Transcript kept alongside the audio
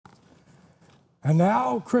And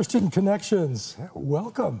now, Christian Connections.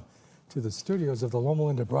 Welcome to the studios of the Loma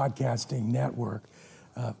Linda Broadcasting Network.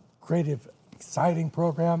 Creative, exciting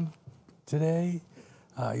program today.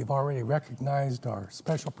 You've already recognized our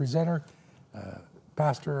special presenter,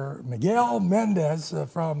 Pastor Miquel Mendez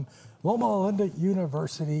from Loma Linda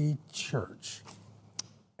University Church.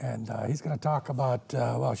 And he's going to talk about,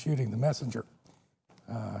 shooting the messenger.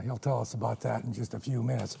 He'll tell us about that in just a few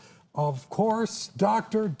minutes. Of course,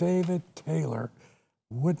 Dr. David Taylor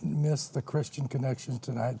wouldn't miss the Christian Connection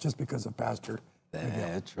tonight just because of Pastor Miquel.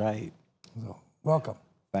 That's right. So, welcome.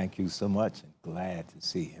 Thank you so much, and glad to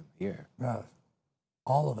see him here.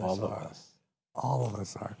 All of us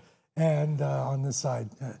are. And on this side,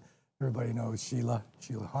 everybody knows Sheila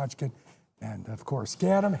Hodgkin. And of course,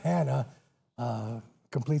 Ganem Hannah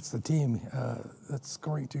completes the team that's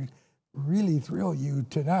going to really thrill you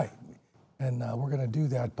tonight. And we're going to do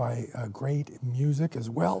that by great music as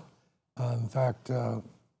well. In fact,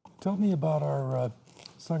 tell me about our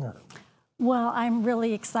singer. Well, I'm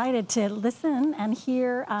really excited to listen and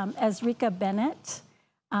hear Ezrika Bennett.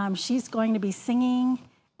 She's going to be singing,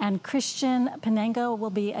 and Christian Penengo will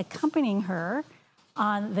be accompanying her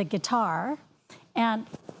on the guitar. And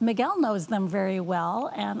Miguel knows them very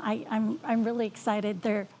well, and I'm really excited.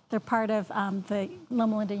 They're part of the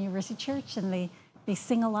Loma Linda University Church, and they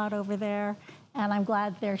sing a lot over there, and I'm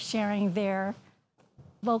glad they're sharing their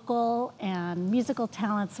vocal and musical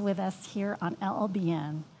talents with us here on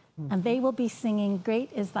LLBN. And they will be singing "Great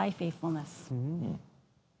Is Thy Faithfulness."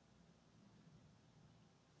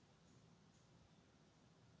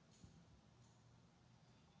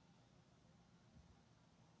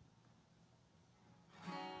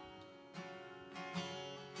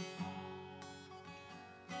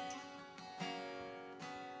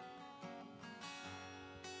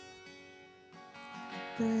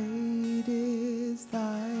 Great is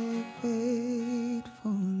thy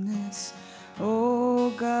faithfulness, O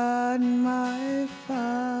God, my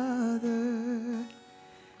Father.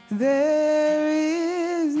 There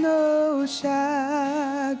is no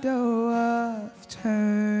shadow of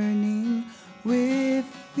turning with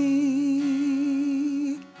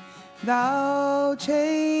thee. Thou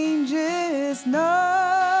changest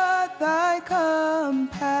not, thy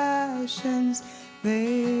compassions,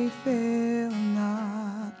 they fail not.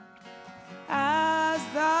 As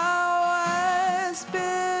thou hast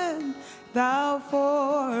been, thou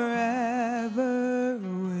forever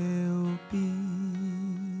will be.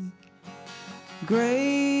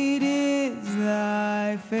 Great is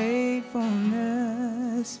thy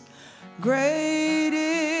faithfulness. Great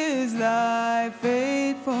is thy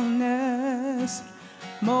faithfulness.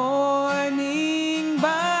 Morning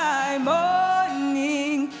by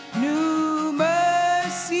morning, new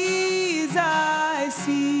mercies I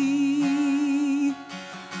see.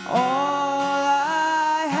 All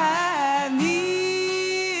I have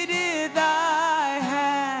needed, thy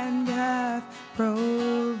hand hath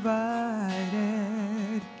provided.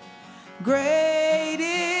 Great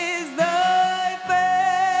is thy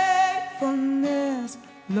faithfulness,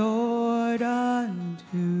 Lord,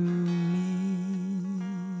 unto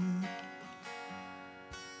me.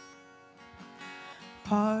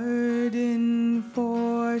 Pardon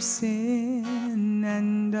for sin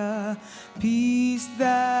and a peace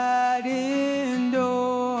that endureth,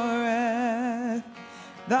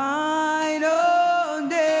 thine own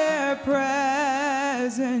dear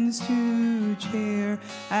presence to cheer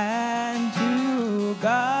and to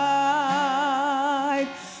guide,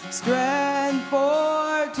 strength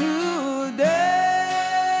for today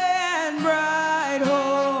and bright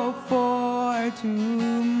hope for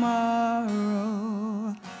tomorrow.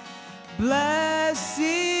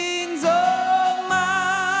 Blessings all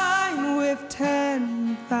mine with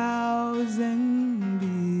 10,000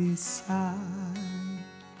 beside.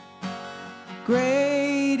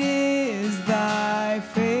 Great is thy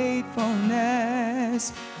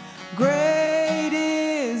faithfulness. Great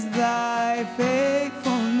is thy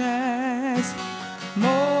faithfulness.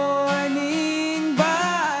 Morning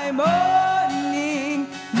by morning,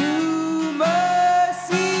 new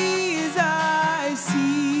mercies I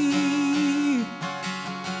see.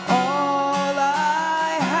 All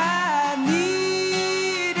I had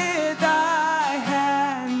needed, thy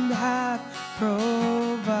hand hath provided.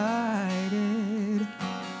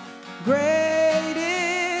 Great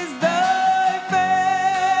is thy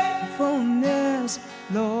faithfulness,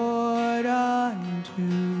 Lord, unto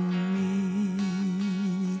me.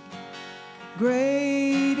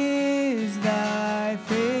 Great is thy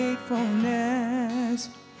faithfulness.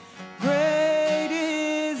 Great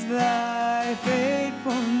is thy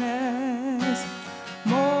faithfulness.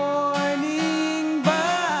 Morning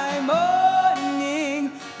by morning,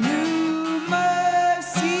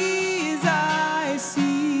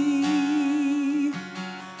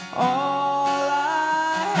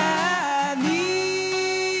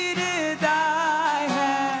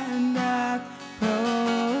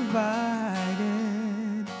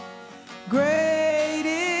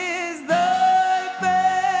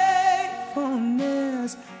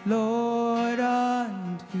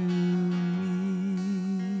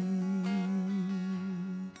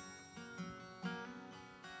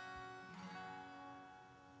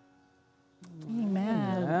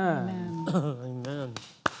 Amen.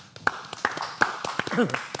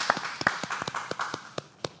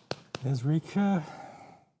 Ezrika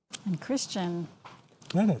And Christian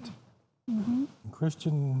Bennett. And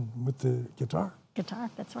Christian with the guitar. guitar,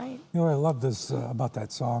 that's right. You know, I love this about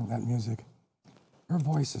that song, that music. Her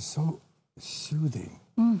voice is so soothing.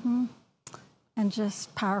 And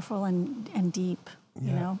just powerful and deep, you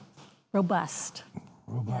Yeah. know, robust.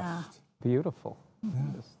 Robust. Yeah. Beautiful.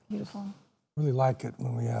 Beautiful. Really like it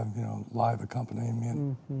when we have, you know, live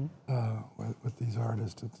accompaniment with these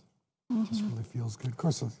artists. It just really feels good. Of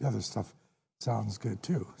course, the other stuff sounds good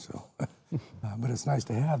too. So, but it's nice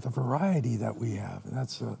to have the variety that we have, and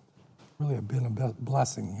that's really been a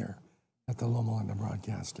blessing here at the Loma Linda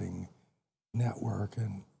Broadcasting Network,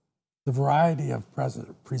 and the variety of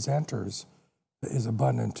presenters is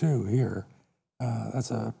abundant too here.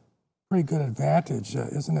 That's a pretty good advantage,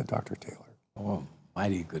 isn't it, Dr. Taylor? Oh,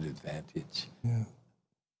 mighty good advantage. Yeah.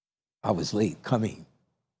 I was late coming.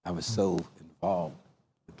 I was so involved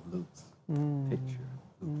with Luke's picture,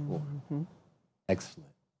 Luke 4. Excellent.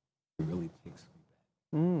 It really takes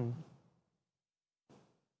me back.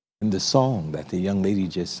 And the song that the young lady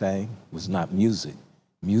just sang was not music.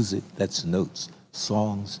 Music, that's notes.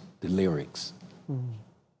 Songs, the lyrics.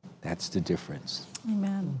 That's the difference.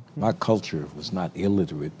 Amen. My culture was not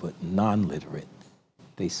illiterate, but non-literate.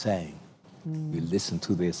 They sang. We listened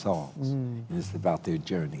to their songs. And it's about their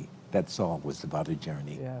journey. That song was about a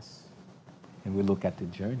journey. Yes. And we look at the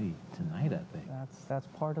journey tonight, I think. That's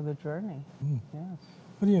part of the journey. Yes.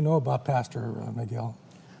 What do you know about Pastor Miquel?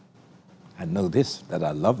 I know this, that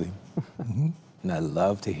I love him. And I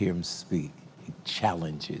love to hear him speak. He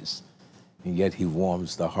challenges, and yet he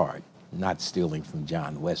warms the heart. Not stealing from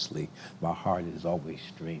John Wesley. My heart is always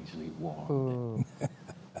strangely warm.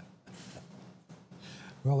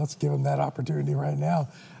 Well, let's give him that opportunity right now.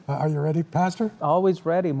 Are you ready, Pastor? Always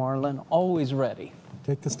ready, Marlon. Always ready.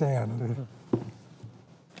 Take the stand.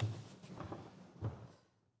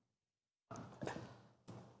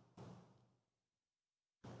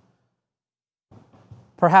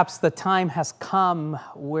 Perhaps the time has come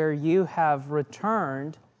where you have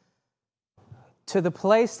returned to the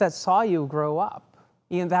place that saw you grow up,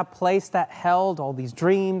 in that place that held all these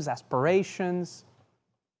dreams, aspirations,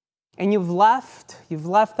 and you've left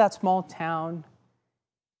that small town,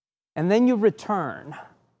 and then you return.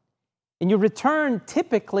 And you return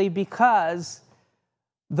typically because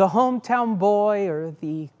the hometown boy or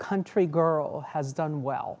the country girl has done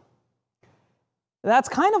well. That's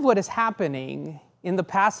kind of what is happening in the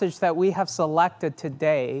passage that we have selected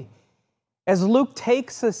today as Luke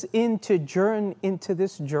takes us into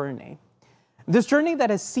this journey. This journey that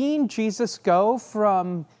has seen Jesus go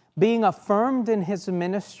from being affirmed in his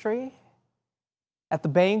ministry at the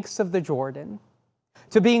banks of the Jordan,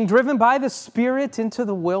 to being driven by the Spirit into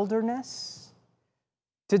the wilderness,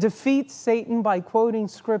 to defeat Satan by quoting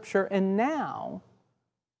Scripture, and now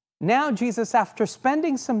Jesus, after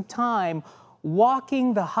spending some time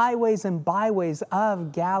walking the highways and byways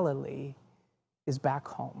of Galilee, is back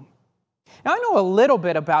home. Now, I know a little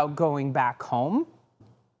bit about going back home.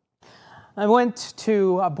 I went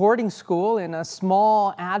to a boarding school in a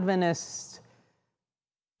small Adventist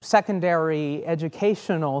secondary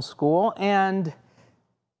educational school, and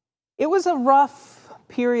it was a rough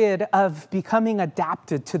period of becoming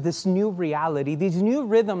adapted to this new reality, these new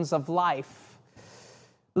rhythms of life.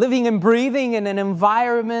 Living and breathing in an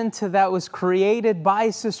environment that was created by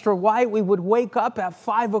Sister White. We would wake up at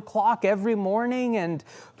 5 o'clock every morning and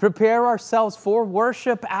prepare ourselves for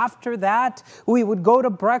worship. After that, we would go to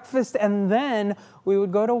breakfast and then we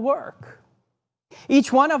would go to work.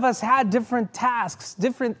 Each one of us had different tasks,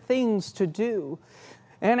 different things to do.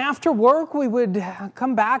 And after work, we would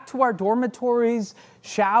come back to our dormitories,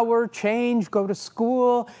 shower, change, go to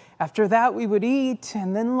school. After that, we would eat,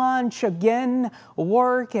 and then lunch, again,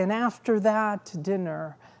 work, and after that,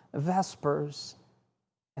 dinner, vespers,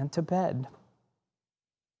 and to bed.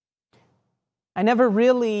 I never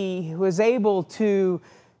really was able to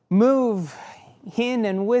move in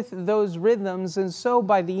and with those rhythms, and so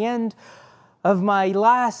by the end of my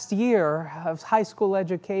last year of high school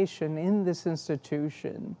education in this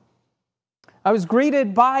institution, I was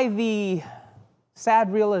greeted by the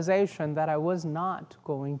sad realization that I was not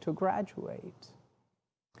going to graduate.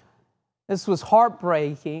 This was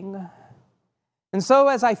heartbreaking. And so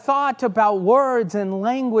as I thought about words and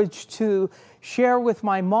language to share with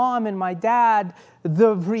my mom and my dad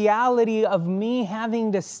the reality of me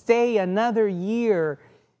having to stay another year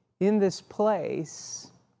in this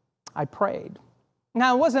place, I prayed.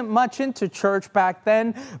 Now, I wasn't much into church back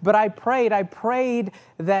then, but I prayed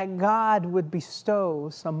that God would bestow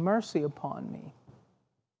some mercy upon me.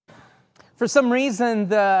 For some reason,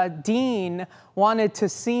 the dean wanted to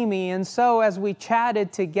see me, and so as we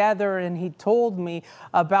chatted together and he told me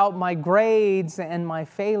about my grades and my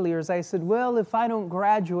failures, I said, well, if I don't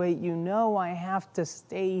graduate, you know I have to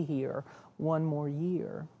stay here one more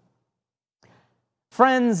year.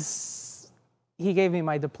 Friends, he gave me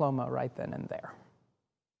my diploma right then and there.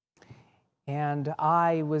 And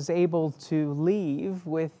I was able to leave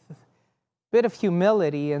with a bit of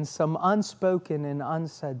humility and some unspoken and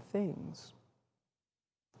unsaid things.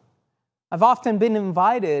 I've often been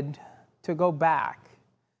invited to go back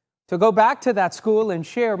to that school and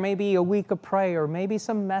share maybe a week of prayer, maybe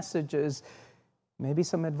some messages, maybe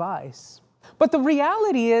some advice. But the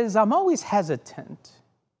reality is I'm always hesitant.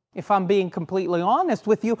 If I'm being completely honest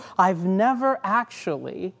with you, I've never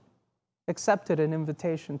actually accepted an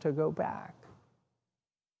invitation to go back.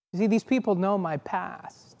 You see, these people know my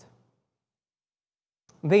past.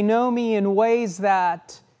 They know me in ways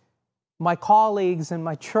that my colleagues and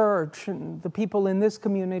my church and the people in this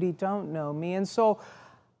community don't know me. And so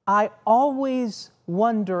I always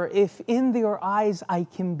wonder if in their eyes I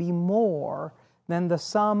can be more than the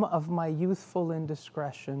sum of my youthful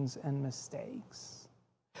indiscretions and mistakes.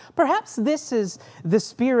 Perhaps this is the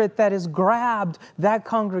spirit that has grabbed that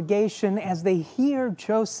congregation as they hear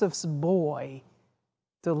Joseph's boy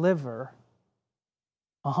deliver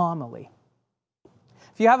a homily.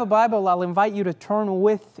 If you have a Bible, I'll invite you to turn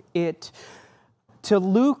with it to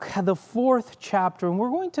Luke, the 4th chapter, and we're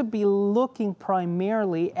going to be looking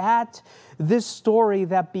primarily at this story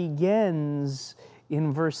that begins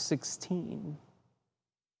in verse 16.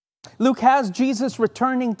 Luke has Jesus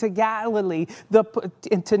returning to Galilee,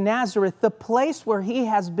 to Nazareth, the place where he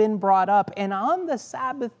has been brought up, and on the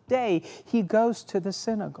Sabbath day, he goes to the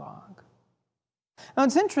synagogue. Now,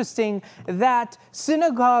 it's interesting that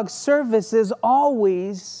synagogue services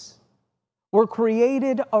always were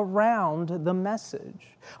created around the message,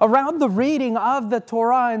 around the reading of the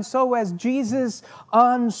Torah. And so as Jesus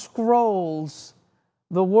unscrolls,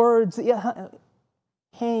 the words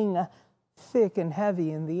hang thick and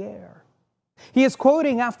heavy in the air. He is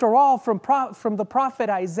quoting, after all, from the prophet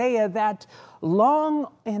Isaiah, that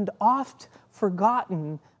long and oft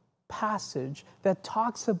forgotten passage that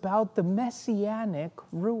talks about the messianic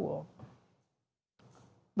rule.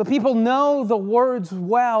 The people know the words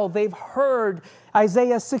well. They've heard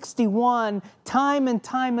Isaiah 61 time and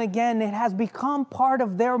time again. It has become part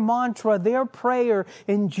of their mantra, their prayer.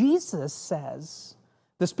 And Jesus says,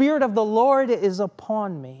 "The Spirit of the Lord is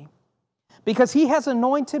upon me, because he has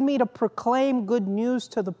anointed me to proclaim good news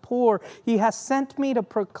to the poor. He has sent me to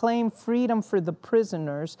proclaim freedom for the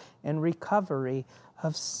prisoners and recovery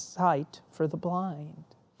of sight for the blind,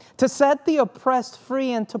 to set the oppressed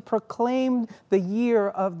free and to proclaim the year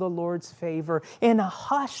of the Lord's favor." And a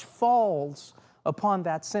hush falls upon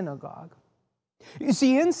that synagogue. You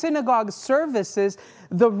see, in synagogue services,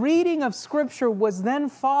 the reading of Scripture was then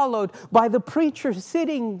followed by the preacher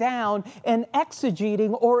sitting down and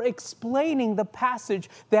exegeting or explaining the passage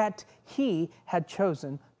that he had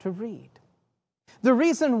chosen to read. The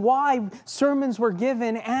reason why sermons were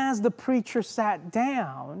given as the preacher sat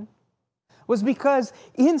down was because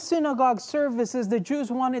in synagogue services, the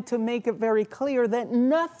Jews wanted to make it very clear that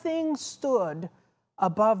nothing stood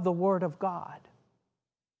above the Word of God.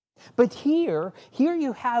 But here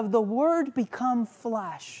you have the Word become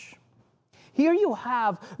flesh. Here you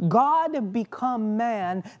have God become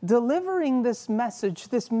man, delivering this message,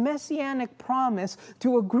 this messianic promise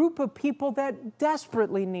to a group of people that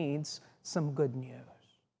desperately needs some good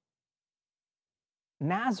news.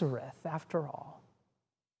 Nazareth, after all.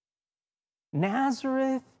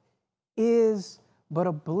 Nazareth is but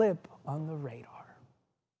a blip on the radar.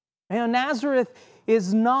 You know, Nazareth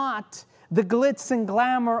is not the glitz and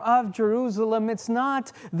glamour of Jerusalem. It's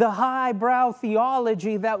not the highbrow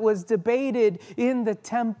theology that was debated in the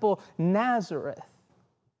temple. Nazareth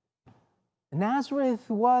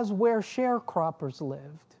was where sharecroppers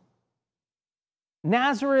lived.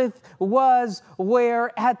 Nazareth was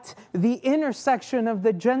where, at the intersection of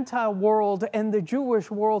the Gentile world and the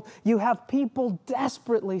Jewish world, you have people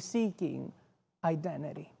desperately seeking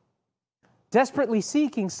identity, desperately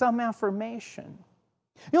seeking some affirmation.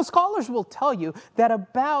 You know, scholars will tell you that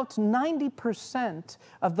about 90%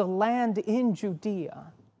 of the land in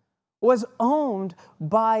Judea was owned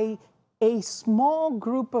by a small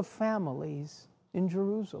group of families in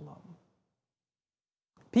Jerusalem.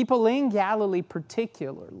 People in Galilee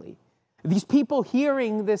particularly, these people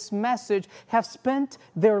hearing this message have spent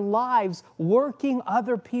their lives working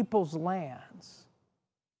other people's lands,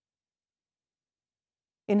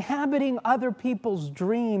 inhabiting other people's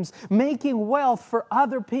dreams, making wealth for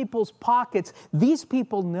other people's pockets. These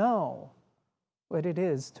people know what it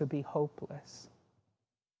is to be hopeless.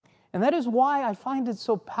 And that is why I find it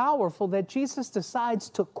so powerful that Jesus decides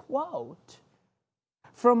to quote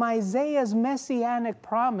from Isaiah's messianic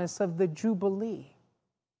promise of the Jubilee.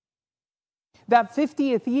 That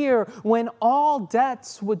 50th year when all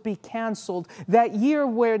debts would be canceled, that year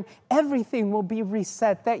when everything will be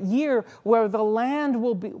reset, that year where the land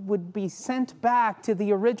would be sent back to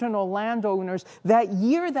the original landowners, that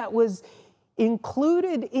year that was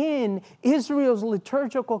included in Israel's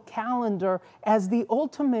liturgical calendar as the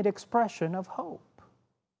ultimate expression of hope.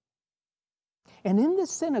 And in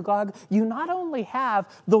this synagogue, you not only have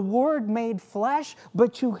the Word made flesh,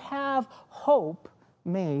 but you have hope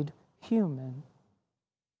made human.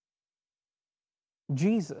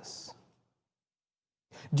 Jesus,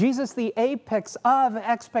 the apex of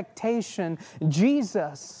expectation.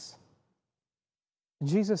 Jesus,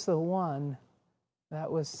 the one that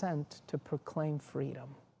was sent to proclaim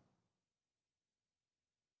freedom.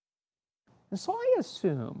 And so I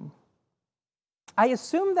assume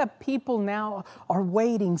that people now are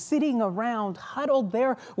waiting, sitting around, huddled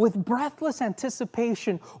there with breathless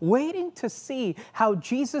anticipation, waiting to see how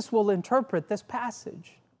Jesus will interpret this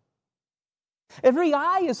passage. Every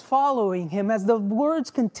eye is following him as the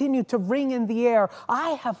words continue to ring in the air.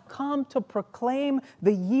 I have come to proclaim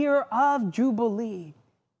the year of Jubilee.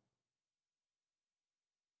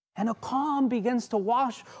 And a calm begins to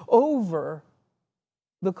wash over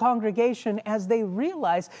the congregation as they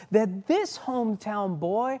realize that this hometown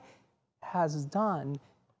boy has done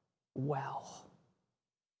well.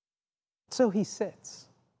 So he sits.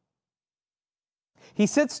 He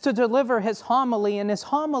sits to deliver his homily, and his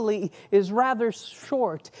homily is rather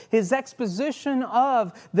short. His exposition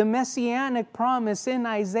of the messianic promise in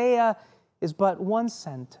Isaiah is but one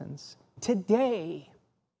sentence. Today,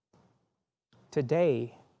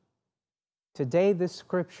 this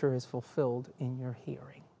scripture is fulfilled in your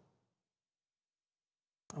hearing.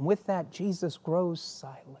 And with that, Jesus grows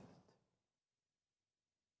silent.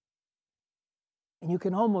 And you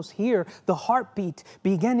can almost hear the heartbeat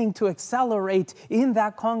beginning to accelerate in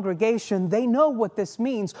that congregation. They know what this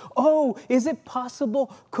means. Oh, is it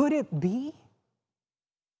possible? Could it be?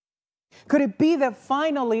 Could it be that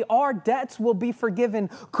finally our debts will be forgiven?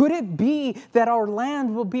 Could it be that our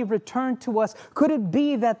land will be returned to us? Could it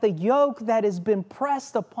be that the yoke that has been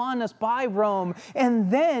pressed upon us by Rome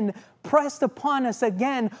and then pressed upon us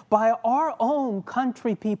again by our own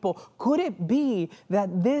country people, could it be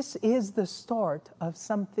that this is the start of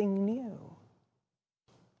something new?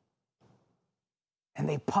 And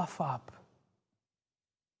they puff up.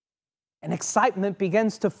 And excitement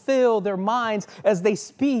begins to fill their minds as they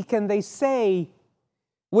speak and they say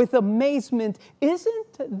with amazement,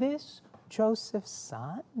 "Isn't this Joseph's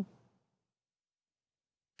son?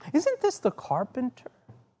 Isn't this the carpenter?"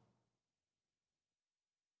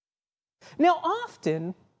 Now,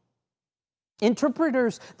 often,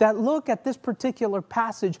 interpreters that look at this particular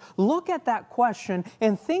passage look at that question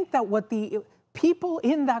and think that what the people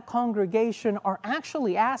in that congregation are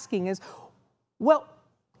actually asking is, well,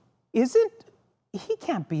 he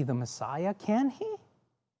can't be the Messiah, can he?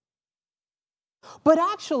 But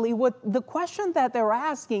actually, what the question that they're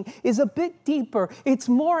asking is a bit deeper. It's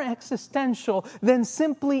more existential than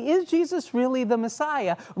simply, is Jesus really the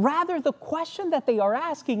Messiah? Rather, the question that they are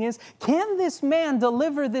asking is, can this man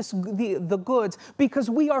deliver the goods because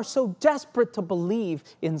we are so desperate to believe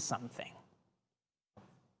in something?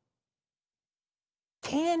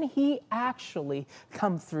 Can he actually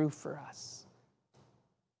come through for us?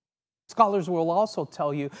 Scholars will also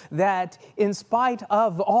tell you that in spite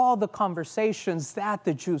of all the conversations that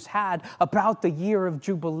the Jews had about the year of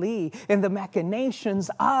Jubilee and the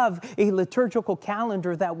machinations of a liturgical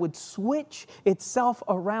calendar that would switch itself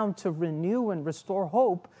around to renew and restore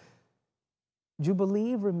hope,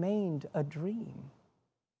 Jubilee remained a dream.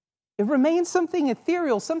 It remained something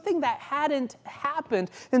ethereal, something that hadn't happened.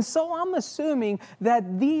 And so I'm assuming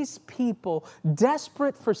that these people,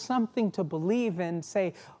 desperate for something to believe in,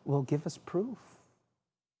 say, well, give us proof.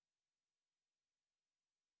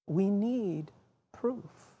 We need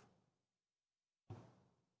proof.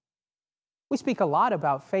 We speak a lot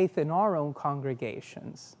about faith in our own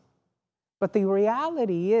congregations. But the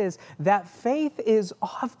reality is that faith is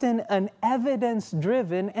often an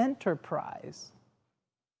evidence-driven enterprise.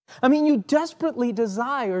 I mean, you desperately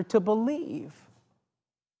desire to believe.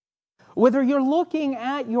 Whether you're looking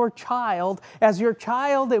at your child as your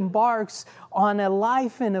child embarks on a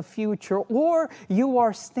life in a future, or you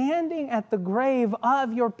are standing at the grave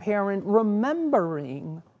of your parent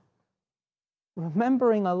remembering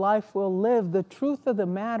a life well lived, the truth of the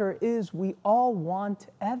matter is we all want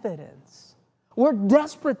evidence. We're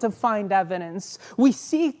desperate to find evidence. We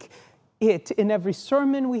seek it in every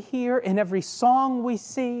sermon we hear, in every song we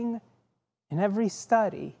sing, in every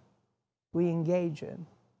study we engage in.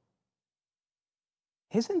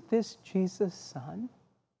 Isn't this Jesus' Son?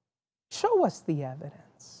 Show us the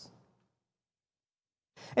evidence.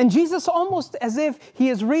 And Jesus, almost as if he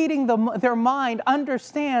is reading their mind,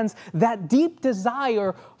 understands that deep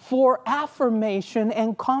desire for affirmation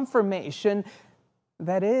and confirmation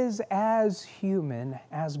that is as human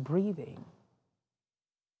as breathing.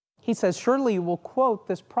 He says, surely you will quote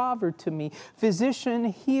this proverb to me, "Physician,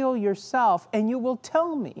 heal yourself," and you will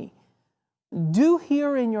tell me, "Do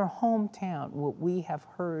here in your hometown what we have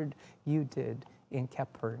heard you did in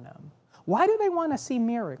Capernaum." Why do they want to see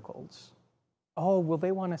miracles? Oh, well,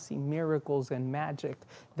 they want to see miracles and magic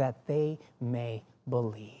that they may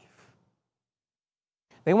believe.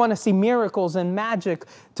 They want to see miracles and magic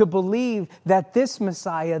to believe that this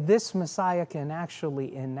Messiah can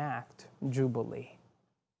actually enact Jubilee.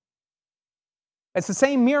 It's the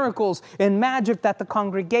same miracles and magic that the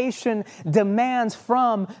congregation demands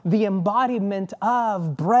from the embodiment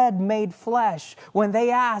of bread made flesh when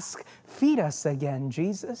they ask, "Feed us again,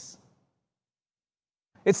 Jesus."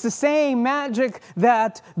 It's the same magic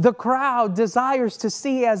that the crowd desires to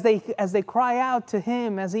see as they cry out to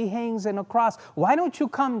him as he hangs in a cross. "Why don't you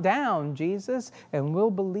come down, Jesus, and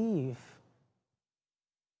we'll believe?"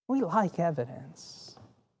 We like evidence.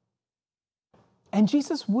 And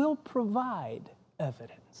Jesus will provide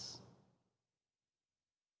evidence.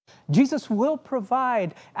 Jesus will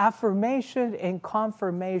provide affirmation and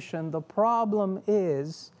confirmation. The problem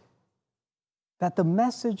is that the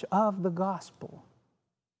message of the gospel,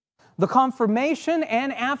 the confirmation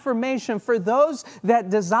and affirmation for those that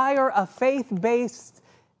desire a faith-based,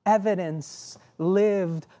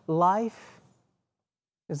 evidence-lived life,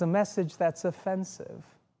 is a message that's offensive.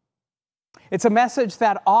 It's a message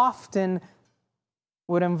that often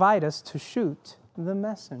would invite us to shoot the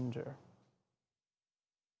messenger.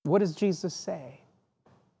 What does Jesus say?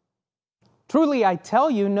 "Truly, I tell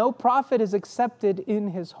you, no prophet is accepted in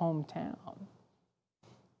his hometown."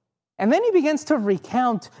 And then he begins to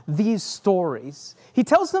recount these stories. He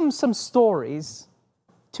tells them some stories,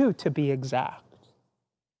 two to be exact.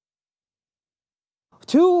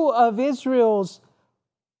 Two of Israel's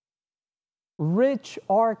rich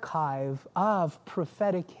archive of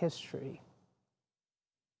prophetic history.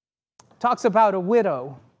 Talks about a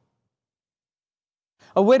widow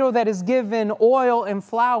that is given oil and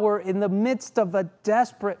flour in the midst of a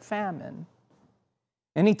desperate famine.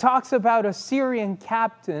 And he talks about a Syrian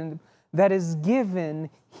captain that is given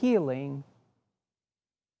healing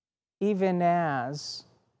even as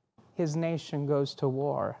his nation goes to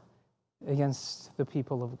war against the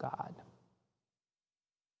people of God.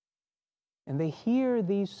 And they hear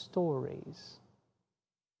these stories,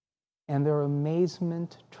 and their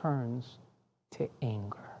amazement turns to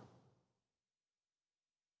anger.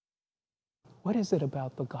 What is it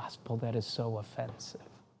about the gospel that is so offensive?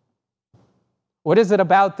 What is it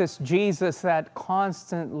about this Jesus that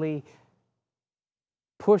constantly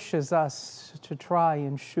pushes us to try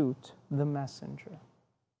and shoot the messenger?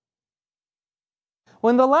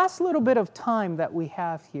 Well, in the last little bit of time that we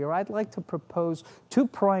have here, I'd like to propose two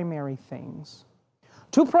primary things.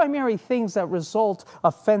 Two primary things that result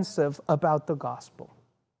offensive about the gospel.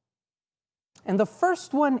 And the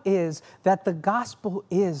first one is that the gospel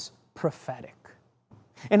is prophetic.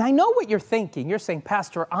 And I know what you're thinking. You're saying,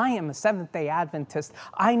 "Pastor, I am a Seventh-day Adventist.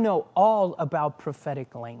 I know all about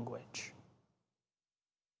prophetic language."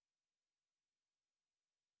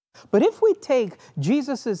 But if we take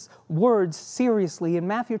Jesus' words seriously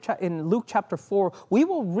in Luke chapter 4, we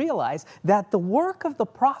will realize that the work of the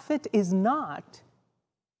prophet is not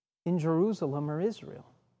in Jerusalem or Israel.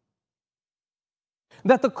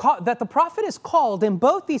 That the prophet is called in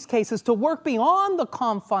both these cases to work beyond the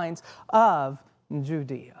confines of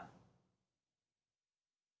Judea.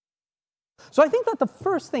 So I think that the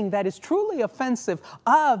first thing that is truly offensive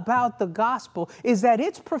about the gospel is that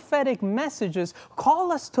its prophetic messages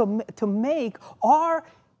call us to make our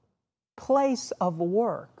place of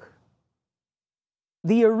work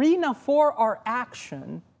the arena for our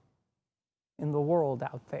action in the world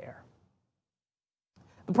out there.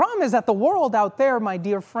 The problem is that the world out there, my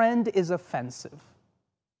dear friend, is offensive.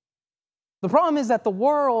 The problem is that the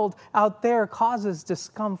world out there causes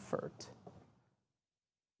discomfort.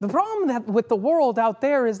 The problem with the world out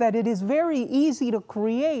there is that it is very easy to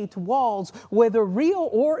create walls, whether real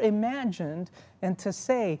or imagined, and to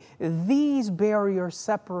say, these barriers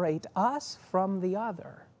separate us from the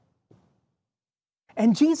other.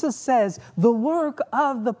 And Jesus says the work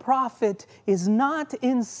of the prophet is not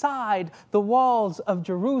inside the walls of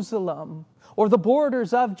Jerusalem or the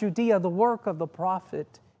borders of Judea. The work of the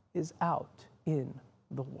prophet is out in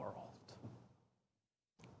the world.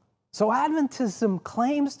 So Adventism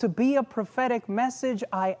claims to be a prophetic message.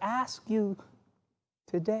 I ask you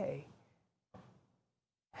today,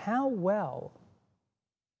 how well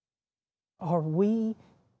are we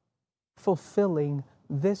fulfilling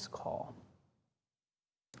this call?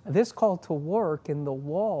 This call to work in the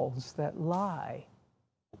walls that lie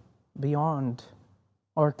beyond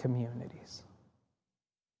our communities.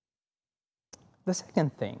 The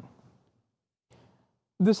second thing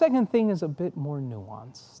is a bit more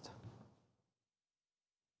nuanced.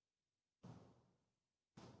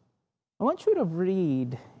 I want you to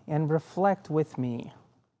read and reflect with me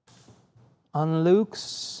on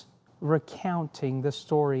Luke's recounting the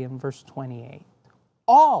story in verse 28.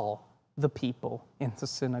 All the people in the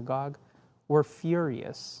synagogue were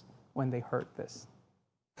furious when they heard this.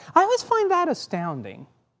 I always find that astounding.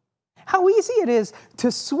 How easy it is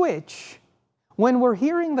to switch when we're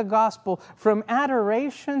hearing the gospel from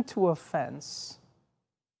adoration to offense,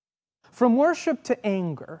 from worship to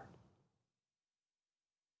anger.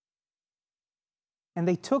 And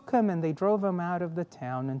they took him and they drove him out of the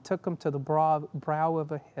town and took him to the brow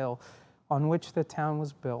of a hill on which the town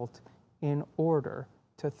was built in order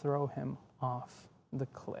to throw him off the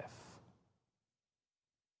cliff.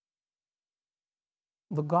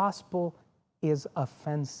 The gospel is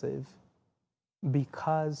offensive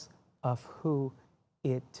because of who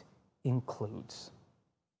it includes.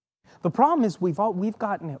 The problem is we've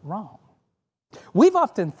gotten it wrong. We've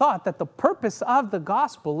often thought that the purpose of the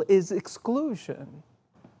gospel is exclusion.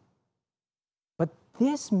 But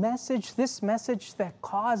this message that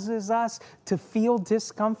causes us to feel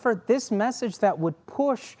discomfort, this message that would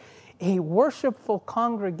push a worshipful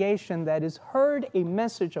congregation that has heard a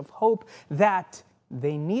message of hope that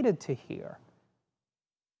they needed to hear,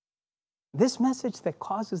 this message that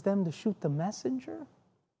causes them to shoot the messenger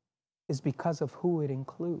is because of who it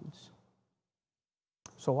includes.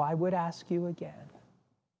 So I would ask you again,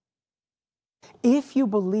 if you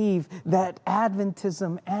believe that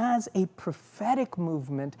Adventism as a prophetic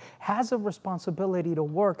movement has a responsibility to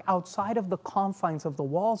work outside of the confines of the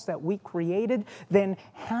walls that we created, then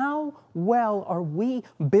how well are we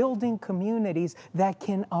building communities that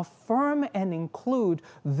can affirm and include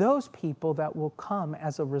those people that will come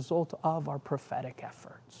as a result of our prophetic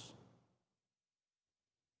efforts?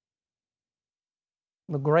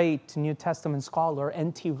 The great New Testament scholar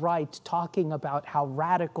N.T. Wright, talking about how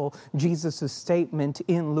radical Jesus' statement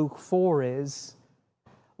in Luke 4 is,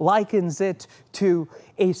 likens it to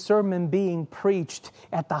a sermon being preached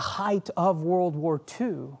at the height of World War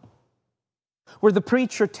II, where the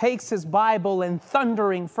preacher takes his Bible and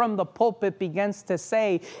thundering from the pulpit begins to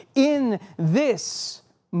say, in this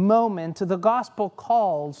moment, the gospel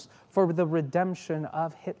calls for the redemption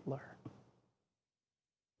of Hitler.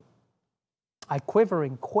 I quiver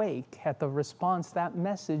and quake at the response that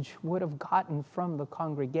message would have gotten from the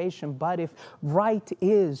congregation. But if right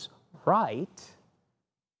is right,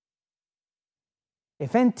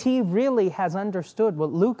 if NT really has understood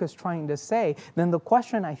what Luke is trying to say, then the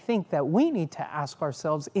question I think that we need to ask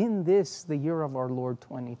ourselves in this, the year of our Lord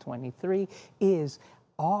 2023, is,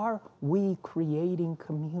 are we creating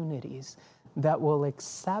communities that will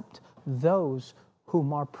accept those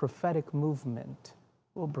whom our prophetic movement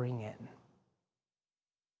will bring in?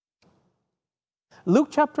 Luke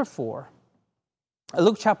chapter 4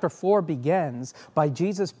 begins by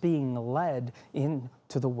Jesus being led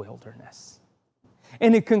into the wilderness.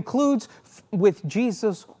 And it concludes with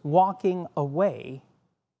Jesus walking away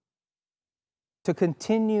to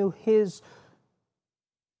continue his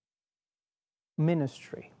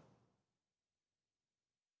ministry.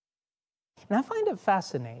 And I find it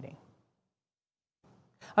fascinating.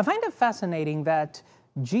 That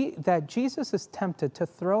Jesus is tempted to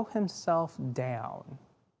throw himself down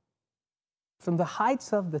from the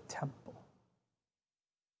heights of the temple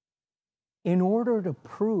in order to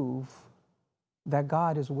prove that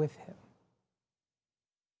God is with him.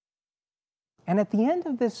 And at the end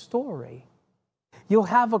of this story, you'll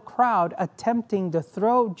have a crowd attempting to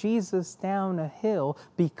throw Jesus down a hill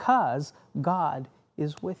because God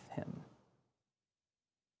is with him.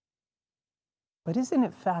 But isn't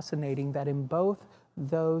it fascinating that in both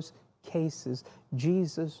those cases,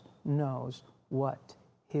 Jesus knows what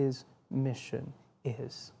his mission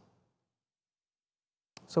is?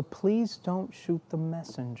 So please don't shoot the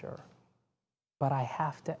messenger. But I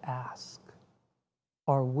have to ask,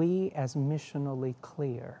 are we as missionally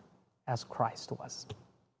clear as Christ was?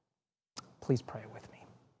 Please pray with me.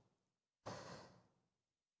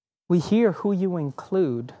 We hear who you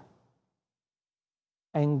include,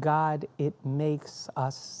 and God, it makes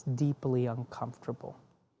us deeply uncomfortable.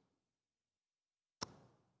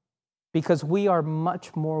 Because we are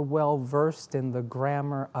much more well-versed in the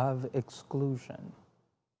grammar of exclusion.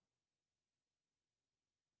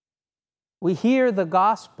 We hear the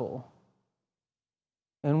gospel,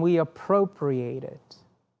 and we appropriate it,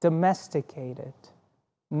 domesticate it,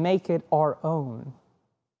 make it our own.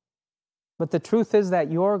 But the truth is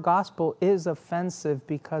that your gospel is offensive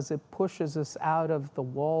because it pushes us out of the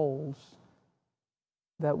walls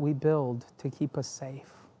that we build to keep us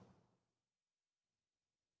safe.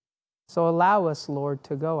 So allow us, Lord,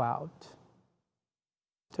 to go out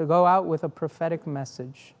with a prophetic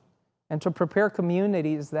message, and to prepare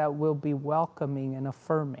communities that will be welcoming and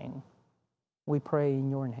affirming. We pray in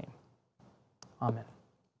your name. Amen.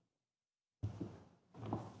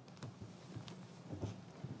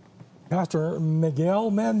 Pastor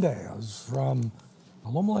Miquel Mendez from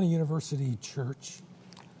Loma Linda University Church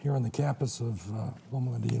here on the campus of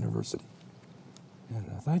Loma Linda University. And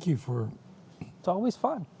thank you for... It's always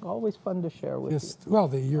fun to share with you.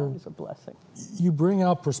 Well, You're always a blessing. You bring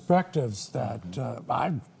out perspectives that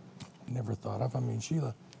I never thought of. I mean,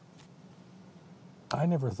 Sheila, I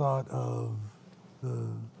never thought of the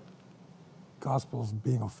Gospels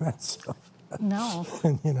being offensive. No.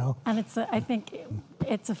 You know. And I think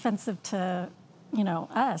it's offensive to,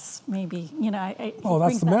 us, maybe. Oh,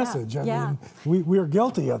 that's the message. I mean, we are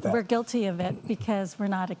guilty of that. We're guilty of it because we're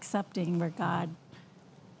not accepting where God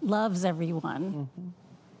loves everyone.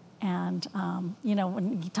 Mm-hmm. And,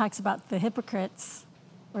 when he talks about the hypocrites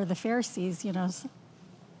or the Pharisees,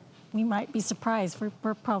 we might be surprised.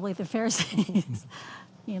 We're probably the Pharisees,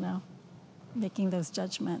 making those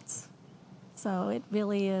judgments. So it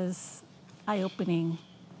really is eye-opening,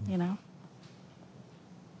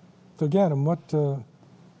 So again, and what do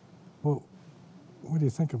you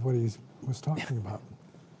think of what he was talking about?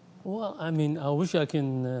 Well, I mean, I wish I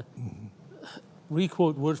can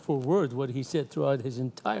re-quote word for word what he said throughout his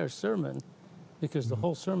entire sermon, because the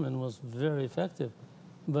whole sermon was very effective.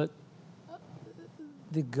 But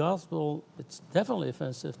the gospel, it's definitely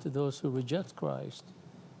offensive to those who reject Christ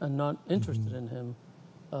and not interested in him,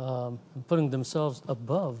 and putting themselves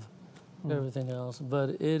above everything else.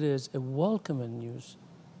 But it is a welcoming news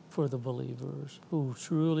for the believers who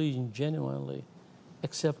truly and genuinely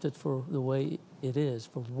accept it for the way it is,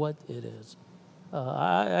 for what it is.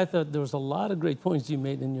 I thought there was a lot of great points you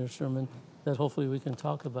made in your sermon that hopefully we can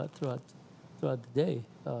talk about throughout the day.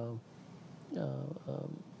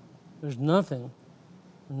 There's nothing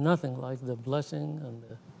like the blessing and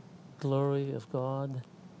the glory of God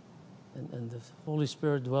and the Holy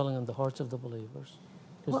Spirit dwelling in the hearts of the believers.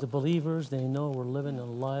 Because the believers, they know we're living a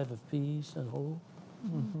life of peace and hope.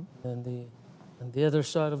 Mm-hmm. And the other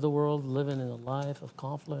side of the world, living in a life of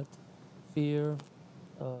conflict, fear,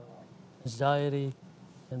 anxiety,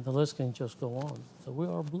 and the list can just go on. So we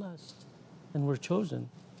are blessed, and we're chosen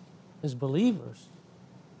as believers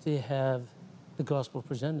to have the gospel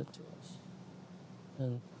presented to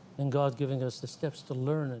us, and God giving us the steps to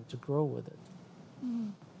learn and to grow with it.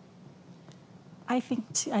 I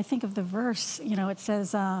think of the verse, it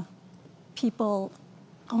says people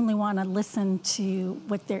only want to listen to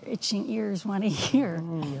what their itching ears want to hear,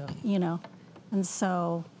 and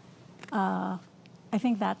so I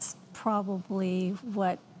think that's probably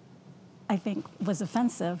what I think was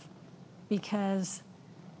offensive, because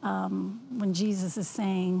when Jesus is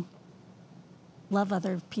saying, love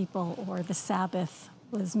other people, or the Sabbath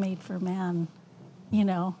was made for man,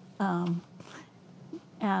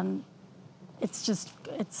 and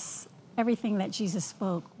it's everything that Jesus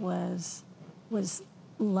spoke was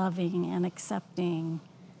loving and accepting,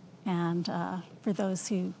 and for those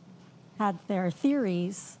who had their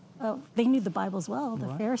theories, they knew the Bible as well,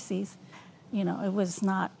 the Pharisees, it was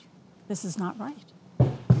not, this is not right,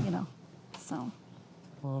 so.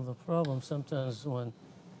 Well, the problem sometimes when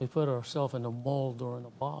we put ourselves in a mold or in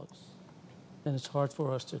a box, then it's hard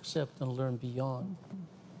for us to accept and learn beyond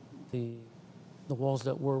the walls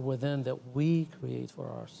that we're within, that we create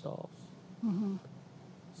for ourselves. Mm-hmm.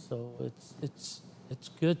 So it's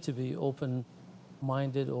good to be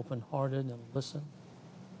open-minded, open-hearted, and listen,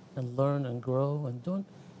 and learn and grow, and don't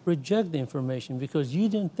reject the information because you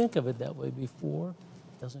didn't think of it that way before.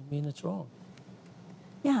 Doesn't mean it's wrong.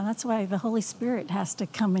 Yeah, that's why the Holy Spirit has to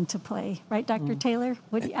come into play, right, Dr. Taylor?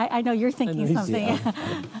 I know you're thinking something. Yeah,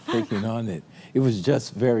 I'm thinking on it. It was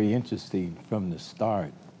just very interesting from the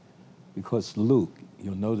start, because Luke,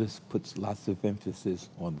 you'll notice, puts lots of emphasis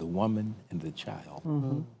on the woman and the child.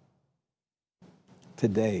 Mm-hmm.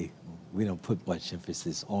 Today, we don't put much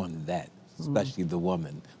emphasis on that, especially the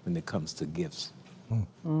woman when it comes to gifts.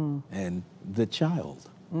 And the child.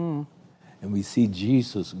 And we see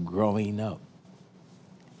Jesus growing up.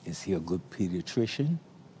 Is he a good pediatrician?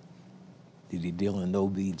 Did he deal in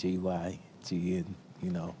OB/GYN, you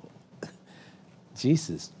know?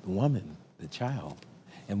 Jesus, the woman, the child.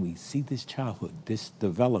 And we see this childhood, this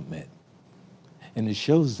development. And it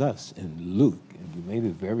shows us in Luke, and you made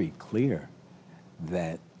it very clear,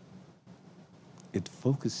 that it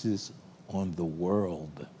focuses on the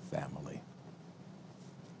world family.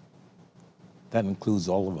 That includes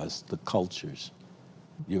all of us, the cultures.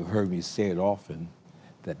 You've heard me say it often,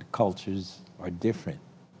 that the cultures are different,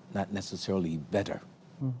 not necessarily better.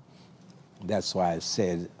 That's why I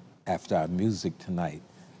said after our music tonight,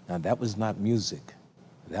 now that was not music,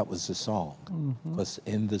 that was a song. Because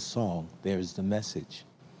in the song, there's the message.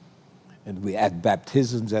 And we at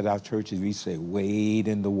baptisms at our churches, we say, wade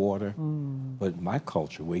in the water. But my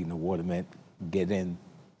culture, wade in the water meant get in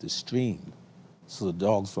the stream so the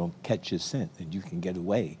dogs don't catch your scent and you can get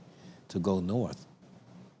away to go north.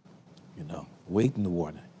 You know, wade in the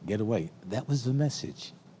water, get away. That was the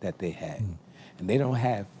message that they had. And they don't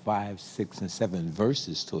have 5, 6, and 7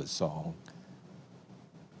 verses to a song.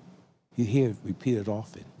 You hear it repeated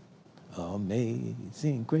often.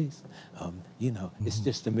 Amazing grace. You know, it's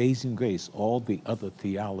just amazing grace. All the other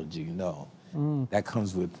theology, you know, that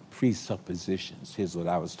comes with presuppositions. Here's what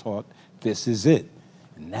I was taught. This is it.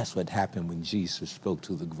 And that's what happened when Jesus spoke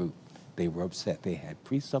to the group. They were upset. They had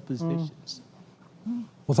presuppositions.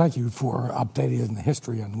 Well, thank you for updating the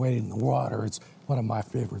history on Wading in the Water. It's one of my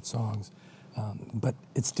favorite songs. But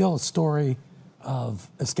it's still a story of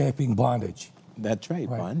escaping bondage. That's right,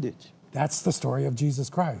 bondage. That's the story of Jesus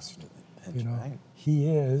Christ. That's right. He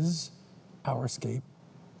is our escape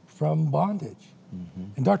from bondage.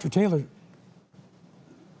 And Dr. Taylor,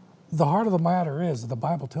 the heart of the matter is that the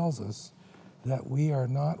Bible tells us that we are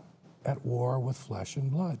not at war with flesh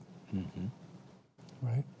and blood.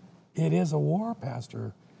 Right? It is a war,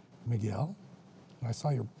 Pastor Miguel. I saw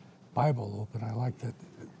your Bible open. I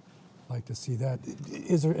like to see that.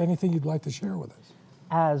 Is there anything you'd like to share with us?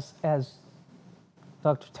 As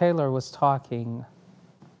Dr. Taylor was talking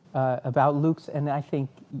about Luke's, and I think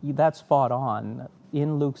that's spot on.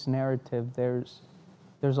 In Luke's narrative, there's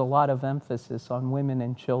a lot of emphasis on women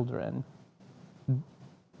and children.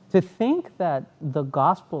 To think that the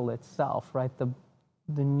gospel itself, right, the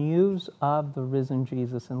news of the risen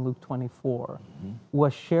Jesus in Luke 24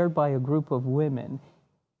 was shared by a group of women.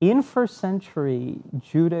 In first century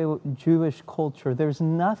Jewish culture, there's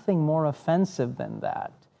nothing more offensive than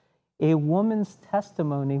that. A woman's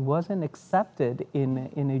testimony wasn't accepted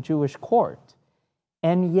in a Jewish court.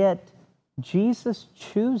 And yet, Jesus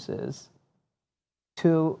chooses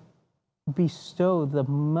to bestow the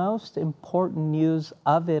most important news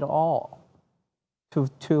of it all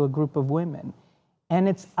to a group of women.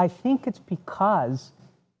 And I think it's because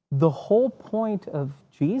the whole point of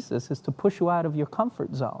Jesus is to push you out of your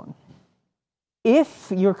comfort zone. If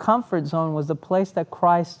your comfort zone was the place that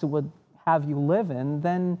Christ would have you live in,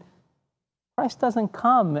 then Christ doesn't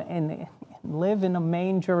come and live in a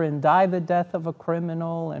manger and die the death of a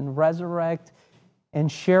criminal and resurrect and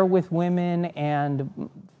share with women and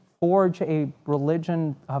forge a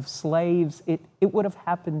religion of slaves. It would have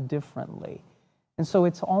happened differently. And so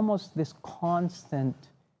it's almost this constant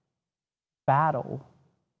battle,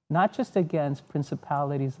 not just against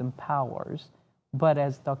principalities and powers, but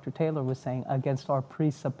as Dr. Taylor was saying, against our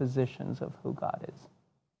presuppositions of who God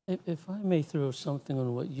is. If I may throw something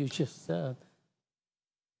on what you just said,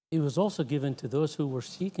 it was also given to those who were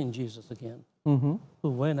seeking Jesus again, who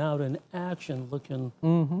went out in action looking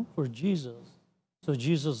for Jesus. So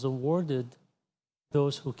Jesus awarded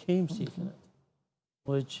those who came seeking it,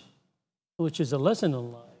 which is a lesson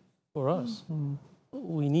in life for us.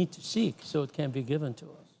 We need to seek so it can be given to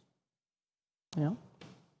us.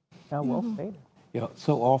 Yeah, well stated. You know,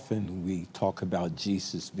 so often we talk about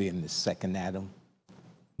Jesus being the second Adam.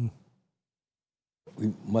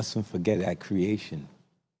 We mustn't forget at creation,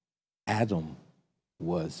 Adam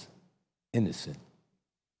was innocent.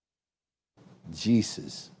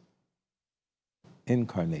 Jesus,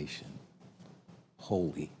 incarnation,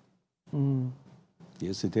 holy.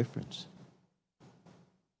 Here's the difference.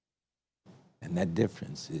 And that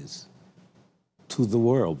difference is to the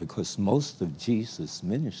world, because most of Jesus'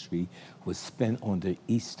 ministry was spent on the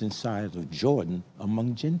eastern side of Jordan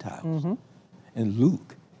among Gentiles. And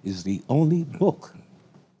Luke is the only book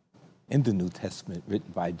in the New Testament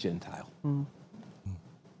written by a Gentile.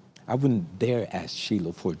 I wouldn't dare ask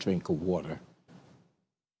Sheila for a drink of water.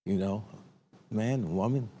 You know, man,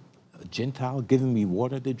 woman, a Gentile giving me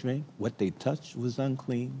water to drink? What they touched was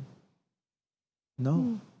unclean?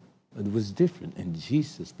 No, it was different. And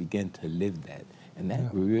Jesus began to live that. And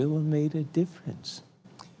that really made a difference.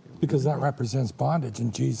 Because that represents bondage,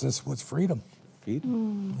 and Jesus was freedom,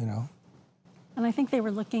 Freedom. you know. And I think they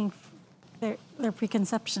were looking, their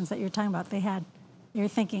preconceptions that you're talking about, you're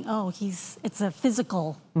thinking, oh, it's a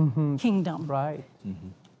physical kingdom. Right.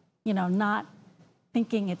 You know, not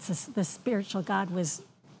thinking the spiritual God was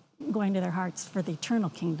going to their hearts for the eternal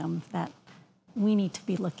kingdom that we need to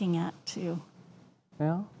be looking at too.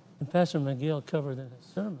 Yeah. And Pastor Miquel covered in his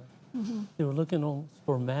sermon. They were looking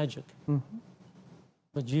for magic.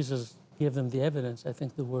 But Jesus gave them the evidence. I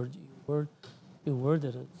think you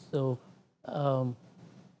worded it. So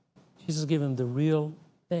Jesus gave them the real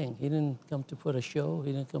thing. He didn't come to put a show.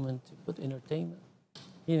 He didn't come in to put entertainment.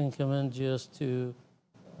 He didn't come in just to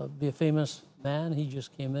be a famous man. He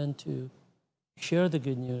just came in to share the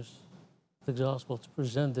good news, the gospel, to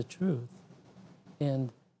present the truth.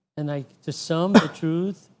 And to some, the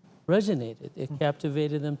truth resonated. It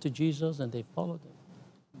captivated them to Jesus, and they followed him.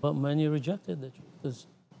 But many rejected the truth because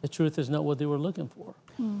the truth is not what they were looking for.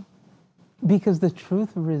 Because the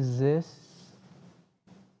truth resists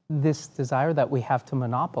this desire that we have to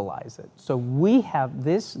monopolize it. So we have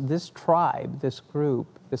this tribe, this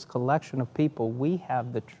group, this collection of people, we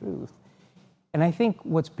have the truth. And I think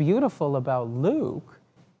what's beautiful about Luke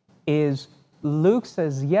is Luke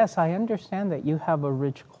says, yes, I understand that you have a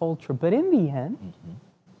rich culture, but in the end,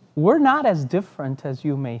 we're not as different as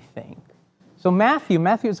you may think. So Matthew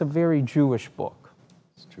is a very Jewish book.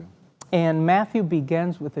 It's true. And Matthew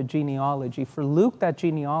begins with a genealogy. For Luke, that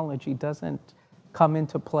genealogy doesn't come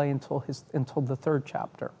into play until the third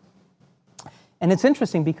chapter. And it's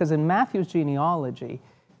interesting because in Matthew's genealogy,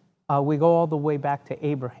 we go all the way back to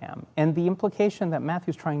Abraham. And the implication that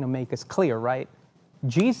Matthew's trying to make is clear, right?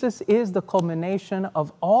 Jesus is the culmination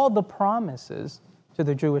of all the promises to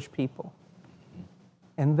the Jewish people.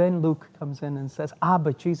 And then Luke comes in and says,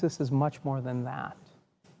 but Jesus is much more than that.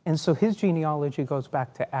 And so his genealogy goes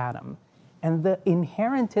back to Adam. And the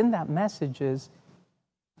inherent in that message is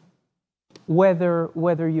whether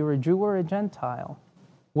you're a Jew or a Gentile,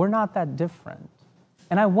 we're not that different.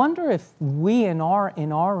 And I wonder if we in our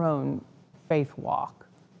own faith walk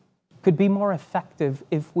could be more effective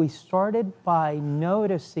if we started by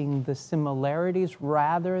noticing the similarities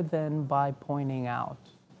rather than by pointing out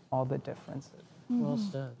all the differences. Well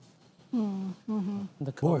said.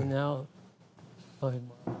 The calling now. Go ahead,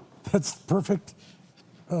 Mark. That's the perfect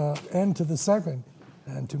end to the segment.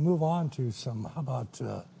 And to move on to how about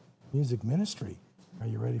music ministry? Are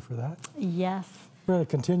you ready for that? Yes. We're going to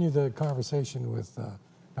continue the conversation with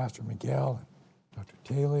Pastor Miquel and Dr.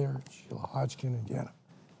 Taylor, Sheila Hodgkin, and Deanna.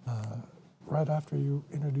 Right after you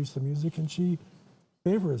introduce the music, and she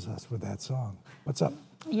favors us with that song. What's up?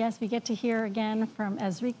 Yes, we get to hear again from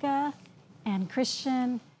Ezrika and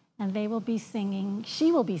Christian, and she will be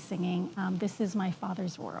singing, This Is My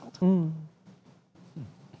Father's World.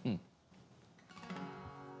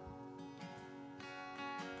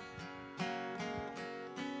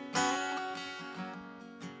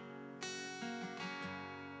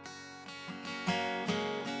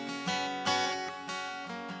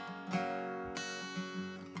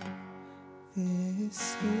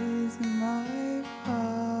 This is my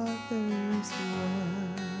Father's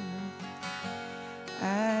word,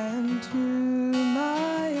 and to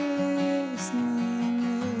my listening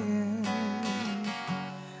ear,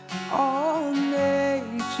 all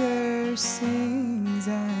nature sings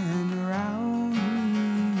and round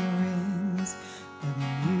me rings the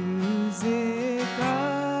music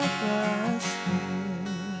of the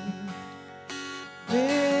Spirit.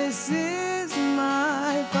 This is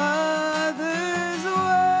my Father's world.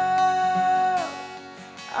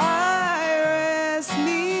 I rest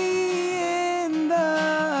me in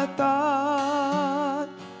the thought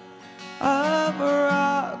of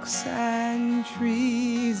rocks and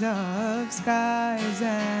trees, of skies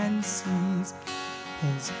and seas.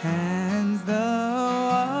 His hands the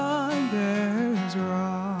wonders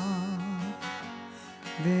wrought.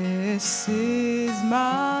 This is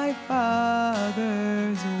my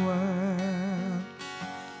Father's world.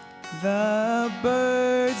 The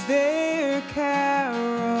birds their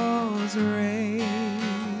carols raise.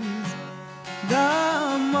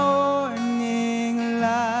 The morning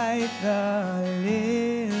light, the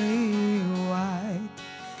lily white,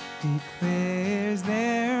 declares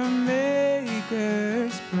their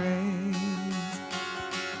Maker's praise.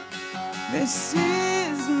 This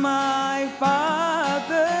is my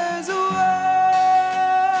Father's world.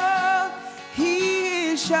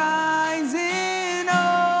 He shines in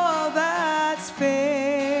all that's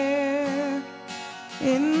fair.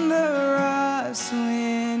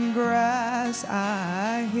 as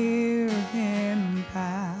I hear him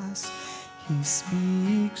pass, he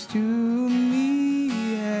speaks to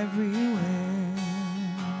me everywhere.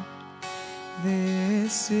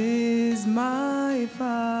 This is my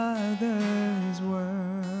Father's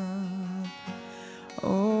world.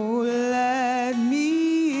 Oh, let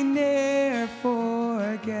me ne'er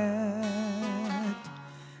forget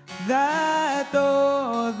that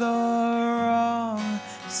though the wrong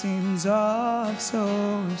seems oft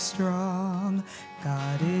so strong,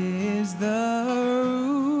 God is the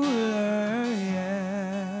ruler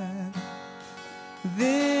yet.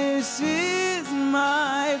 This is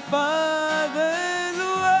my Father's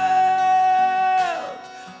world.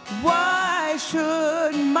 Why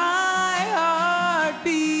should my heart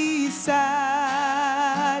be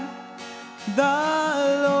sad?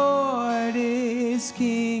 The Lord is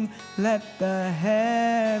King, let the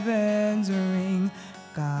heavens ring.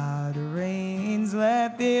 God reigns,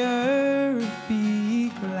 let the earth be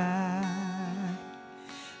glad.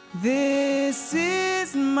 This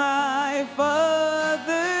is my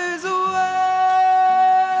Father's world.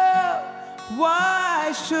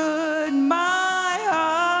 Why should my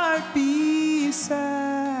heart be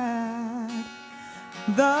sad?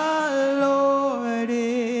 The Lord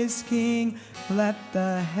is King, let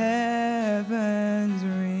the heavens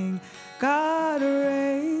ring. God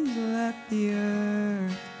reigns, let the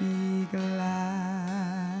earth be glad.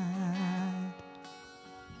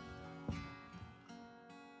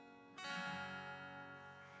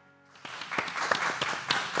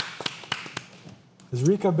 Is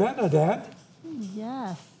Rika Benedad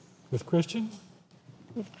Yes, with Christian?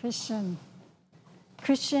 with Christian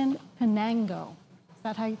Penango. Is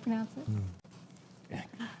that how you pronounce it? It's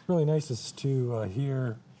really nice to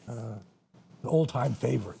hear the old-time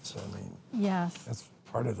favorites. I mean, Yes. that's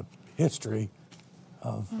part of the history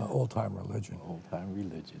of old-time religion. Old-time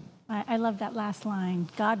religion. I love that last line.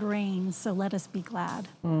 God reigns, so let us be glad.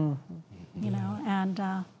 You know, and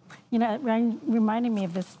it reminded me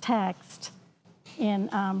of this text in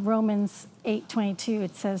Romans 8:22.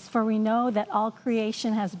 It says, "For we know that all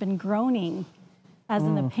creation has been groaning, as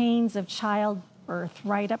in the pains of childbirth,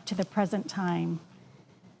 right up to the present time.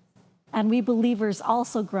 And we believers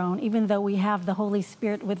also groan, even though we have the Holy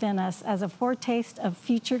Spirit within us, as a foretaste of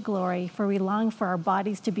future glory, for we long for our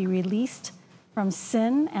bodies to be released from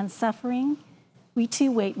sin and suffering. We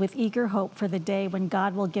too wait with eager hope for the day when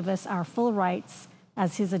God will give us our full rights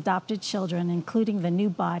as his adopted children, including the new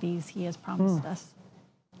bodies he has promised us."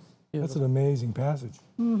 That's an amazing passage.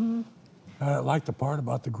 I like the part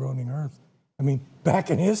about the groaning earth. I mean,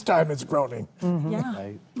 back in his time, it's groaning. Yeah.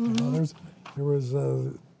 Right? You know, there was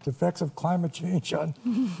the effects of climate change on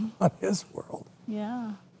his world.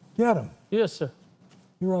 Yeah. Get him. Yes, sir.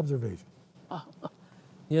 Your observation.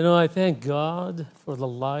 You know, I thank God for the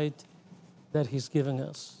light that he's giving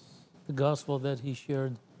us, the gospel that he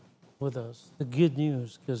shared with us, the good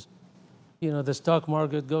news, because, the stock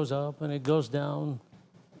market goes up and it goes down.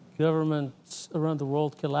 Governments around the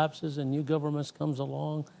world collapses and new governments comes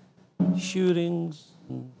along. Shootings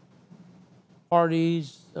and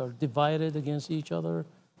parties are divided against each other.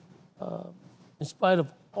 In spite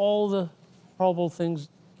of all the horrible things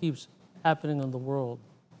keeps happening in the world,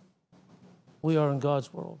 we are in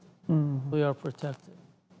God's world. We are protected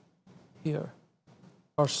here.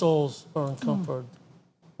 Our souls are in comfort.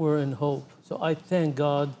 We're in hope. So I thank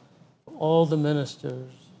God for all the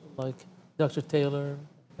ministers like Dr. Taylor,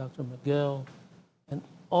 Dr. Miquel, and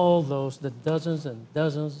all those, the dozens and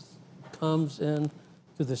dozens comes in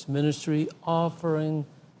to this ministry offering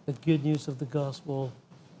the good news of the gospel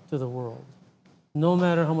to the world. No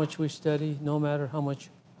matter how much we study, no matter how much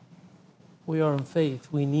we are in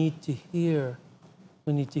faith, we need to hear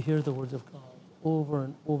the words of God over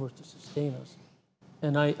and over to sustain us.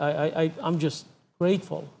 And I'm just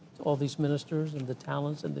grateful to all these ministers and the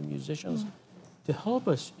talents and the musicians to help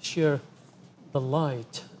us share the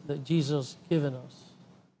light that Jesus has given us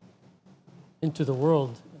into the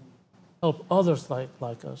world, help others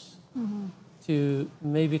like us to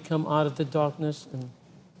maybe come out of the darkness and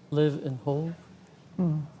live in hope,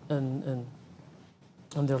 and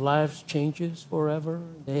their lives changes forever.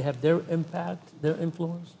 They have their impact, their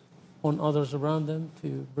influence on others around them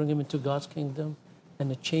to bring them into God's kingdom,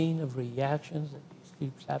 and a chain of reactions that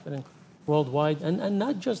keeps happening worldwide, and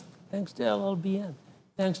not just thanks to LLBN,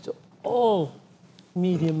 thanks to all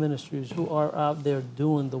media ministries who are out there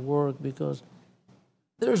doing the work, because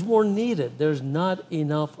there's more needed. There's not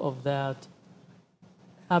enough of that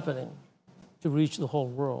happening to reach the whole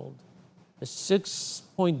world. A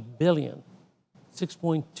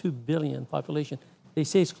 6.2 billion population. They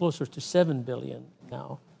say it's closer to 7 billion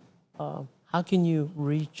now. How can you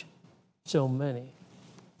reach so many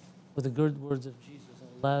with the good words of Jesus.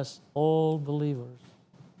 Unless all believers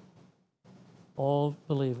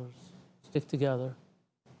stick together,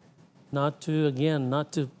 not to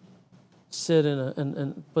sit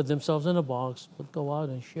and put themselves in a box, but go out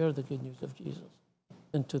and share the good news of Jesus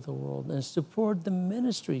into the world and support the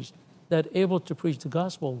ministries that are able to preach the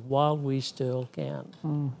gospel while we still can.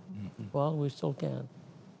 While we still can.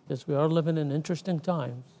 Because we are living in interesting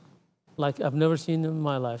times, like I've never seen in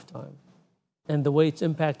my lifetime. And the way it's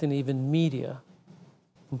impacting even media,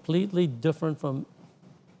 completely different from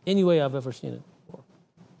any way I've ever seen it before.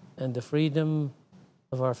 And the freedom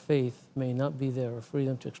of our faith may not be there, or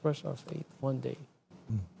freedom to express our faith one day,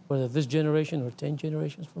 whether this generation or 10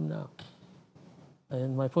 generations from now.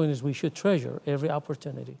 And my point is we should treasure every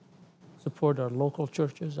opportunity, support our local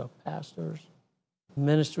churches, our pastors,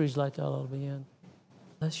 ministries like LLBN.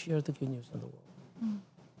 Let's share the good news in the world.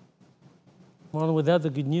 Marlon, without the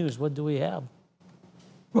good news, what do we have?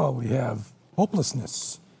 Well, we have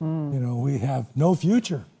hopelessness. You know, we have no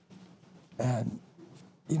future. And,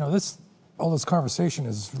 you know, all this conversation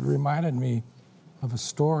has reminded me of a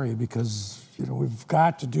story because, you know, we've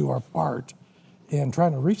got to do our part in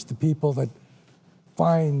trying to reach the people that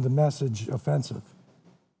find the message offensive.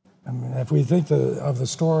 I mean, if we think of the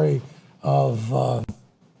story of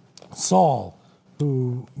Saul,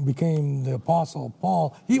 who became the Apostle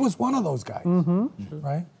Paul, he was one of those guys,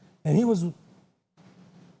 right? And he was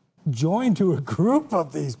joined to a group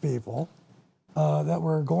of these people that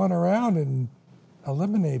were going around and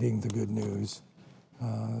eliminating the good news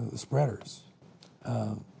spreaders.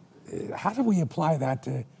 How do we apply that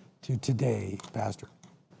to today, Pastor?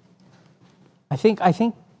 I think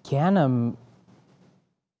Ganem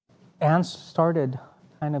started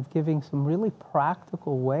kind of giving some really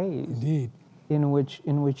practical ways Indeed. in which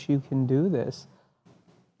you can do this.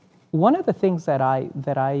 One of the things that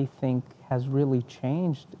I think has really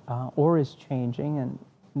changed or is changing, and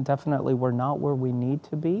definitely we're not where we need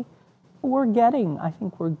to be, I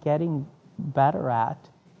think we're getting better at,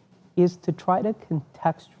 is to try to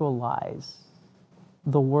contextualize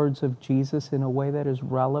the words of Jesus in a way that is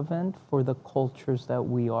relevant for the cultures that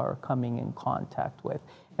we are coming in contact with.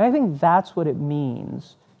 And I think that's what it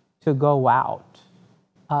means to go out,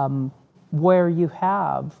 where you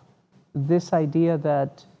have this idea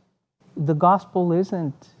that the gospel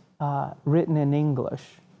isn't written in English.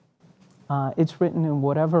 It's written in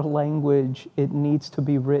whatever language it needs to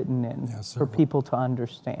be written in for people to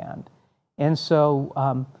understand. And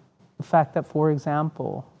so the fact that, for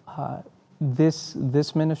example,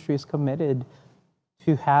 this ministry is committed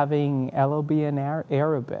to having LLBN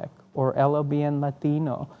Arabic or LLBN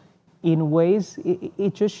Latino, in ways,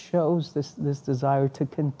 it just shows this desire to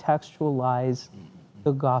contextualize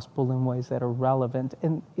the gospel in ways that are relevant.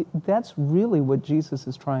 And that's really what Jesus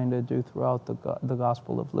is trying to do throughout the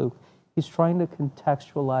Gospel of Luke. He's trying to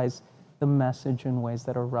contextualize the message in ways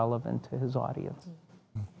that are relevant to his audience.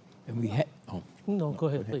 And we had, No, go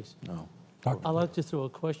ahead, please. no. I'd like to throw a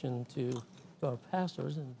question to our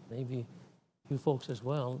pastors and maybe you folks as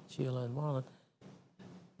well, Sheila and Marlon.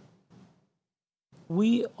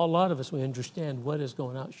 A lot of us, we understand what is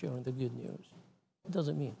going out sharing the good news. What does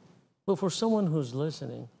it mean? But for someone who's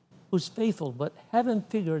listening, who's faithful, but haven't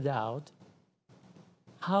figured out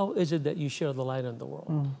how is it that you share the light in the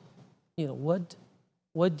world? You know,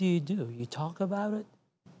 what do? You talk about it?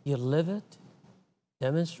 You live it?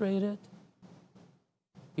 Demonstrate it?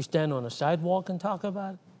 You stand on a sidewalk and talk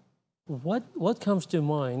about it? What comes to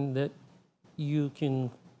mind that you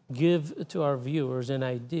can give to our viewers an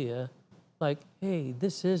idea like, hey,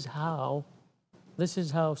 this is how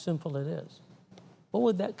simple it is? What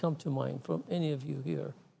would that come to mind from any of you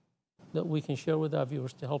here that we can share with our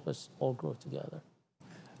viewers to help us all grow together?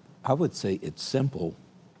 I would say it's simple,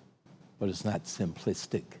 but it's not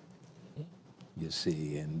simplistic. You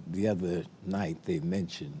see, and the other night they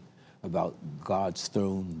mentioned about God's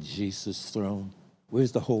throne, Jesus' throne.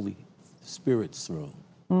 Where's the Holy Spirit's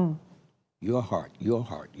throne? Your heart, your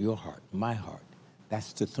heart, your heart, my heart.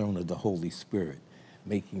 That's the throne of the Holy Spirit,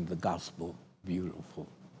 making the gospel beautiful.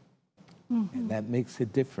 And that makes a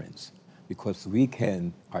difference because we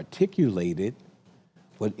can articulate it,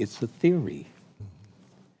 but it's a theory.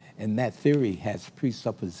 And that theory has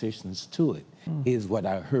presuppositions to it. Here's what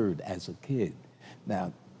I heard as a kid.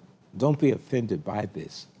 Now, don't be offended by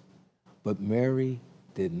this, but Mary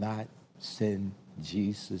did not send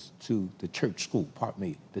Jesus to the church school,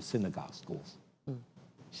 the synagogue schools.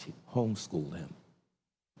 She homeschooled him.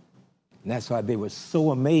 And that's why they were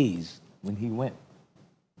so amazed when he went.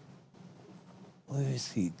 Where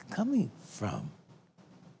is he coming from?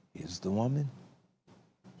 Is the woman,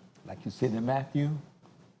 like you said in Matthew,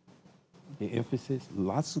 the emphasis,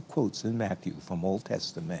 lots of quotes in Matthew from Old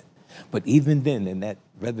Testament. But even then, in that,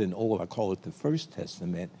 rather than old, I call it the First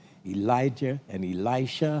Testament, Elijah and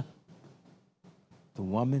Elisha, the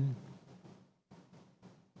woman,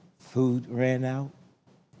 food ran out,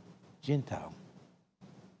 Gentile.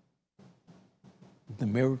 The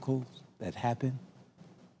miracles that happened,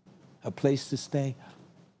 a place to stay,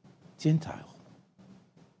 Gentile.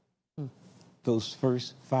 Those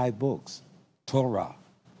first 5 books, Torah,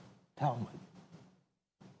 Talmud,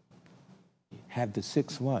 have the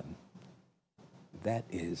 6th one. That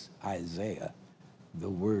is Isaiah. The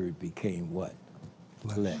word became what?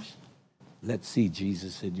 Flesh. Let's see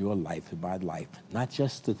Jesus in your life, in my life. Not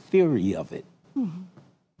just the theory of it,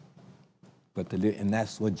 but and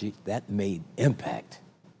that's what that made impact.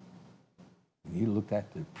 You looked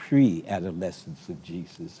at the pre-adolescence of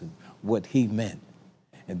Jesus and what he meant,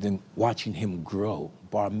 and then watching him grow,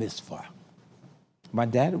 bar mitzvah. My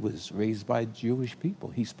dad was raised by Jewish people.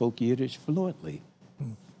 He spoke Yiddish fluently.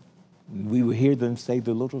 We would hear them say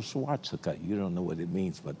the little swastika. You don't know what it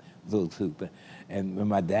means, but little two. And when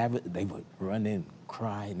my dad, they would run in,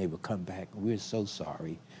 cry, and they would come back. We're so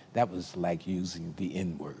sorry. That was like using the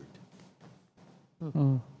N-word.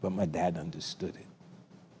 But my dad understood it,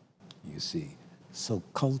 you see. So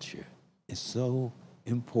culture is so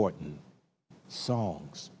important.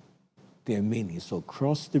 Songs, their meaning. So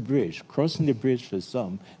crossing the bridge for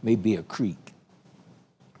some may be a creek.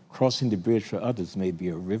 Crossing the bridge for others may be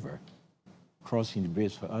a river. Crossing the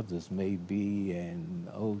bridge for others may be an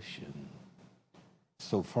ocean.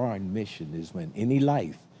 So foreign mission is when any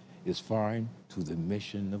life is foreign to the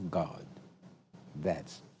mission of God.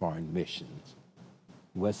 That's foreign missions.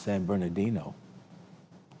 West San Bernardino,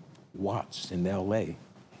 Watts in LA,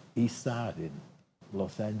 East Side in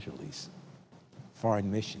Los Angeles.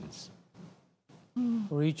 Foreign missions.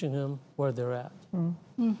 Reaching them where they're at.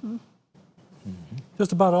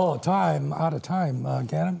 Just about out of time,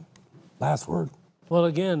 Gannon. Last word. Well,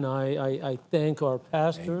 again, I thank our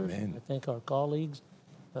pastors, Amen. I thank our colleagues,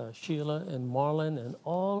 Sheila and Marlon, and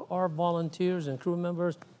all our volunteers and crew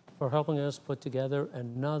members for helping us put together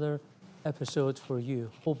another episode for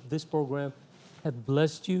you. Hope this program had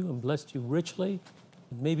blessed you and blessed you richly.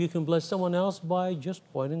 And maybe you can bless someone else by just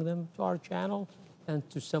pointing them to our channel and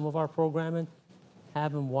to some of our programming.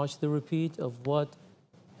 Have them watch the repeat of what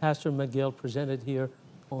Pastor Miquel presented here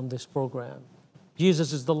on this program.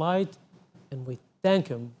 Jesus is the light, and we thank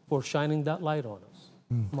him for shining that light on us.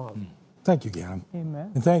 Mom. Thank you, Gannon.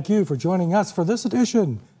 Amen. And thank you for joining us for this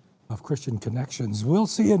edition of Christian Connections. We'll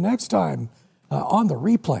see you next time on the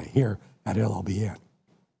replay here at LLBN.